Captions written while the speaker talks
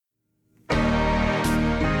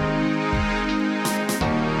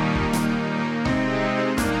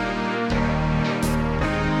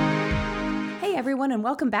everyone, and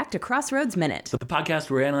welcome back to Crossroads Minute. The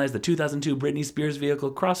podcast where we analyze the 2002 Britney Spears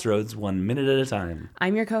vehicle Crossroads 1 minute at a time.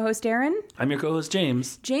 I'm your co-host, Erin. I'm your co-host,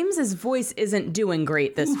 James. James's voice isn't doing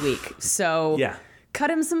great this week, so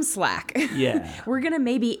cut him some slack. Yeah. We're going to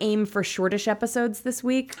maybe aim for shortish episodes this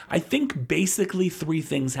week. I think basically 3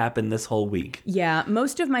 things happened this whole week. Yeah,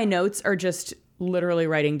 most of my notes are just literally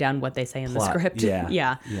writing down what they say in the script.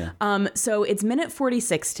 Yeah. So it's minute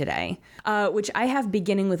 46 today, which I have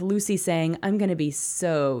beginning with Lucy saying, I'm going to be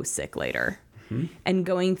so sick later. Mm-hmm. And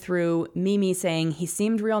going through Mimi saying, he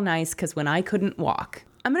seemed real nice because when I couldn't walk.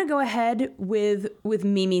 I'm going to go ahead with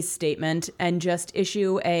Mimi's statement and just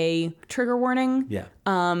issue a trigger warning. Yeah.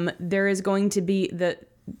 There is going to be the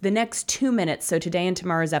next 2 minutes, so today and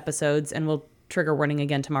tomorrow's episodes, and we'll trigger warning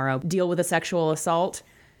again tomorrow, deal with a sexual assault.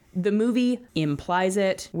 The movie implies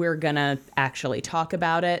it. We're going to actually talk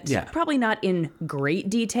about it. Yeah. Probably not in great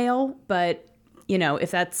detail, but, you know,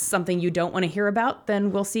 if that's something you don't want to hear about,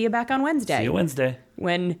 then we'll see you back on Wednesday. See you Wednesday.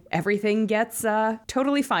 When everything gets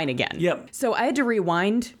totally fine again. Yep. So I had to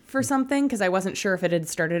rewind for something because I wasn't sure if it had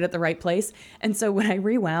started at the right place. And so when I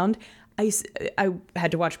rewound, I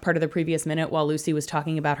had to watch part of the previous minute while Lucy was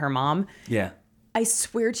talking about her mom. Yeah. I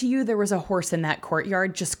swear to you, there was a horse in that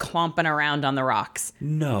courtyard just clomping around on the rocks.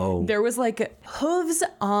 No. There was like hooves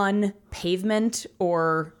on pavement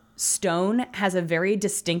or stone has a very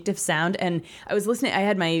distinctive sound. And I was listening, I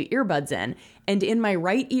had my earbuds in, and in my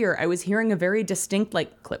right ear, I was hearing a very distinct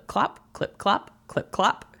like clip, clop, clip, clop, clip,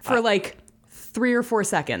 clop for like 3 or 4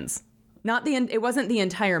 seconds. It wasn't the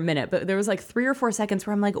entire minute, but there was like 3 or 4 seconds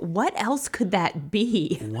where I'm like, what else could that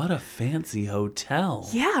be? What a fancy hotel.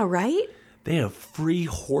 Yeah, right? They have free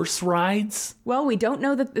horse rides? Well, we don't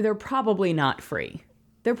know that they're probably not free.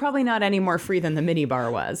 They're probably not any more free than the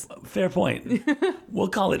minibar was. Fair point. We'll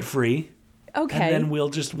call it free. Okay. And then we'll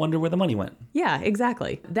just wonder where the money went. Yeah,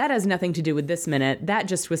 exactly. That has nothing to do with this minute. That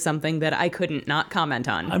just was something that I couldn't not comment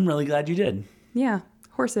on. I'm really glad you did. Yeah,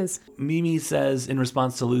 horses. Mimi says in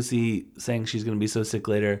response to Lucy saying she's going to be so sick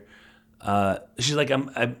later, she's like,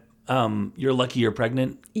 you're lucky you're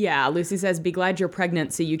pregnant. Yeah, Lucy says, be glad you're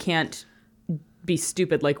pregnant so you can't be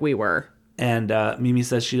stupid like we were. And Mimi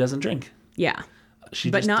says she doesn't drink. Yeah.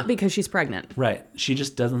 But not because she's pregnant. Right. She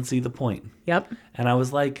just doesn't see the point. Yep. And I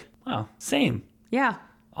was like, wow, same. Yeah.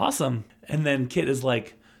 Awesome. And then Kit is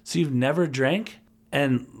like, so you've never drank?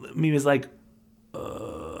 And Mimi's like,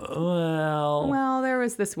 well, there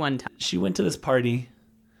was this one time. She went to this party.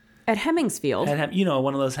 At Hemingsfield.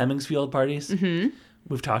 One of those Hemingsfield parties. Mm-hmm.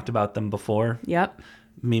 We've talked about them before. Yep.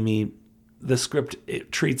 Mimi, the script,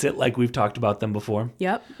 it treats it like we've talked about them before.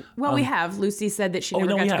 Yep. Well, we have. Lucy said that she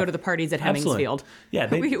never got to go to the parties at Hemingsfield. Yeah.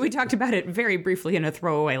 We talked about it very briefly in a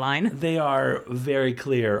throwaway line. They are very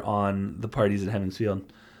clear on the parties at Hemingsfield.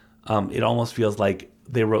 It almost feels like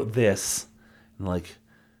they wrote this and like,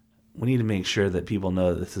 we need to make sure that people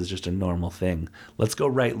know that this is just a normal thing. Let's go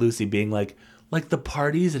write Lucy being like the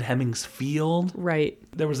parties at Hemingsfield. Right.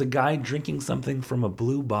 There was a guy drinking something from a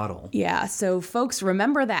blue bottle. Yeah. So folks,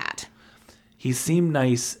 remember that. He seemed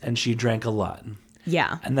nice, and she drank a lot.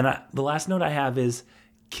 Yeah. And then the last note I have is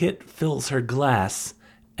Kit fills her glass,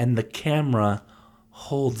 and the camera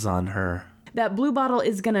holds on her. That blue bottle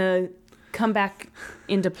is going to come back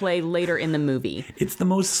into play later in the movie. It's the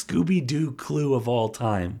most Scooby-Doo clue of all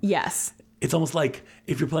time. Yes. It's almost like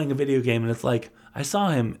if you're playing a video game, and it's like, I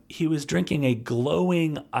saw him. He was drinking a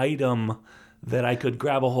glowing item that I could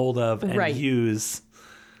grab a hold of and use.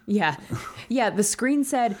 Yeah. Yeah, the screen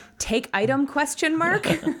said, take item ? Press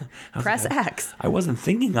X. I wasn't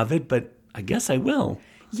thinking of it, but I guess I will.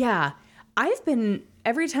 Yeah.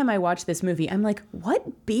 Every time I watch this movie, I'm like,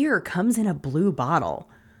 what beer comes in a blue bottle?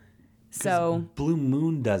 So Blue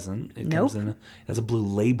Moon doesn't. It nope. It has a blue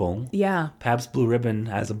label. Yeah. Pabst Blue Ribbon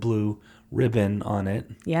has a blue ribbon on it.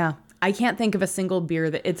 Yeah. I can't think of a single beer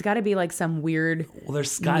that it's got to be like some weird. Well,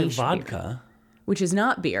 there's Sky Vodka, which is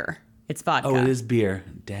not beer. It's vodka. Oh, it is beer.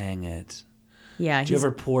 Dang it. Yeah. Do you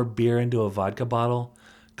ever pour beer into a vodka bottle?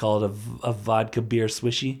 Call it a vodka beer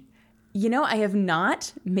swishy? You know, I have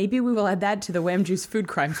not. Maybe we will add that to the Wham Juice food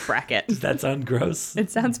crimes bracket. Does that sound gross?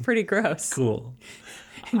 It sounds pretty gross. Cool.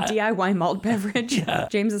 DIY malt beverage. Yeah.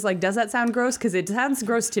 James is like, does that sound gross? Because it sounds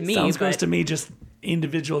gross to me. Sounds gross to me, just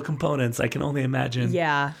individual components. I can only imagine.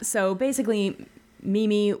 Yeah. So basically,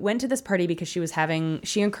 Mimi went to this party because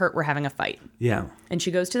she and Kurt were having a fight. Yeah. And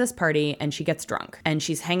she goes to this party and she gets drunk. And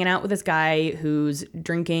she's hanging out with this guy who's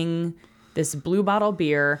drinking this blue bottle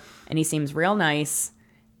beer and he seems real nice.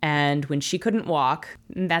 And when she couldn't walk,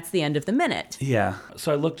 that's the end of the minute. Yeah.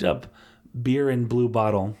 So I looked up beer in blue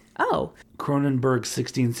bottle. Oh. Kronenberg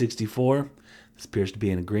 1664. This appears to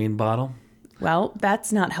be in a green bottle. Well,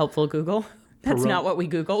 that's not helpful, Google. That's not what we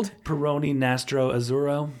Googled. Peroni Nastro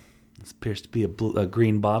Azzurro. This appears to be a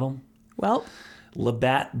green bottle. Well,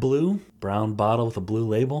 Labatt Blue, brown bottle with a blue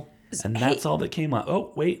label. And that's all that came out.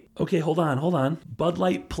 Oh, wait. Okay, hold on. Bud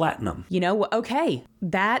Light Platinum. Okay.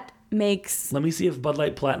 That makes... Let me see if Bud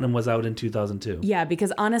Light Platinum was out in 2002. Yeah,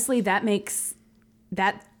 because honestly, that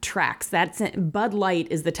tracks. Bud Light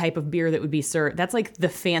is the type of beer that would be served. That's like the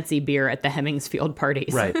fancy beer at the Hemingsfield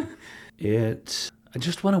parties. Right. I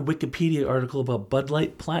just want a Wikipedia article about Bud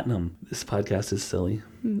Light Platinum. This podcast is silly.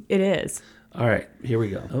 It is. All right, here we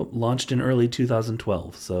go. Oh, launched in early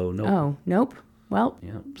 2012, so nope. Oh, nope. Well.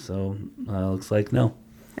 Yeah, so looks like no.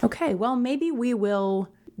 Okay, well, maybe we will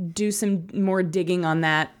do some more digging on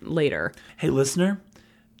that later. Hey, listener,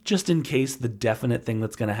 just in case the definite thing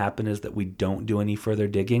that's going to happen is that we don't do any further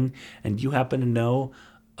digging, and you happen to know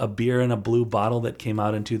a beer in a blue bottle that came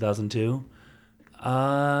out in 2002,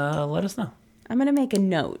 let us know. I'm going to make a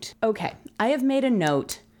note. Okay, I have made a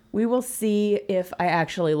note. We will see if I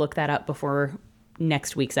actually look that up before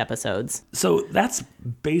next week's episodes. So that's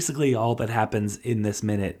basically all that happens in this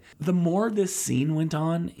minute. The more this scene went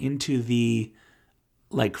on into the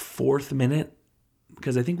fourth minute,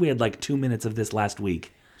 because I think we had 2 minutes of this last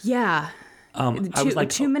week. Yeah. I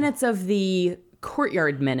was 2 minutes of the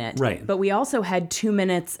courtyard minute. Right. But we also had 2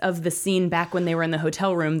 minutes of the scene back when they were in the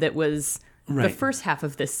hotel room that was the first half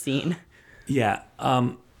of this scene. Yeah.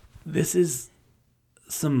 This is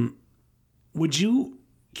some... Would you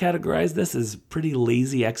categorize this as pretty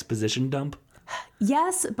lazy exposition dump?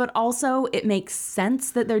 Yes, but also it makes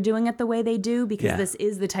sense that they're doing it the way they do because this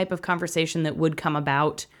is the type of conversation that would come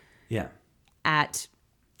about at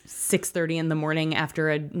 6:30 in the morning after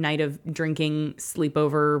a night of drinking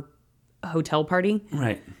sleepover hotel party.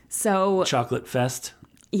 Right. So Chocolate Fest.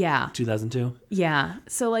 Yeah. 2002. Yeah.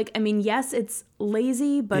 So yes, it's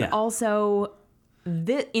lazy, but also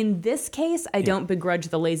in this case, I don't begrudge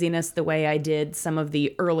the laziness the way I did some of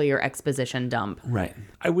the earlier exposition dump. Right.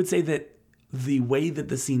 I would say that the way that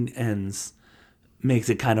the scene ends makes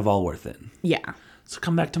it kind of all worth it. Yeah. So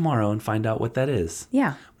come back tomorrow and find out what that is.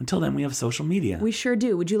 Yeah. Until then, we have social media. We sure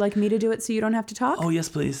do. Would you like me to do it so you don't have to talk? Oh, yes,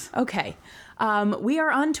 please. Okay. We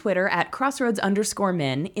are on Twitter at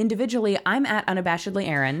crossroads_min. Individually, I'm at unabashedly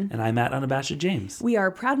Aaron. And I'm at unabashed James. We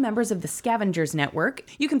are proud members of the Scavengers Network.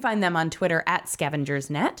 You can find them on Twitter at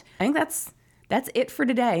scavengersnet. I think that's it for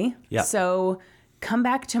today. Yeah. So come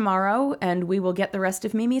back tomorrow and we will get the rest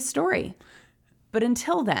of Mimi's story. But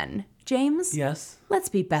until then, James? Yes? Let's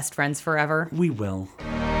be best friends forever. We will.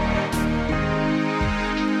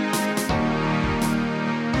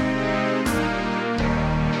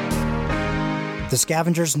 The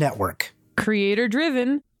Scavengers Network.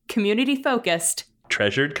 Creator-driven. Community-focused.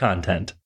 Treasured content.